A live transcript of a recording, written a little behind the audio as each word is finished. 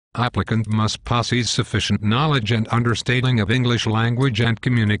Applicant must possess sufficient knowledge and understanding of English language and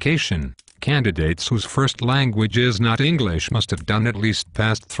communication. Candidates whose first language is not English must have done at least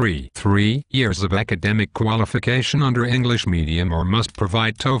past 3 years of academic qualification under English medium or must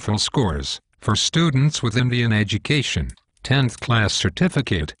provide TOEFL scores. For students with Indian education, 10th class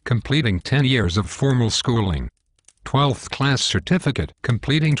certificate completing 10 years of formal schooling. 12th class certificate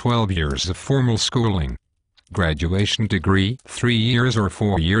completing 12 years of formal schooling. Graduation degree, 3 years or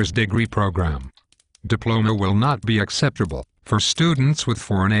 4 years degree program. Diploma will not be acceptable. For students with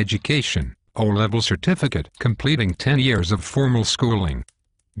foreign education, O-level certificate completing 10 years of formal schooling.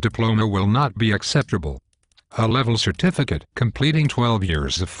 Diploma will not be acceptable. A-level certificate completing 12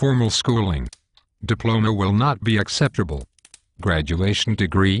 years of formal schooling. Diploma will not be acceptable. Graduation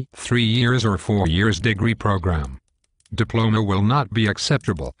degree, 3 years or 4 years degree program. Diploma will not be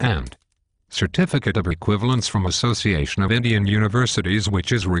acceptable. And Certificate of Equivalence from Association of Indian Universities,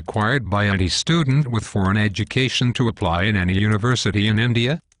 which is required by any student with foreign education to apply in any university in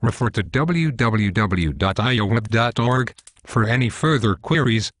India. Refer to www.ioweb.org. For any further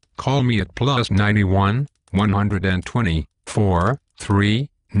queries, call me at +91 120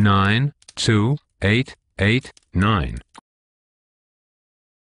 439 2889.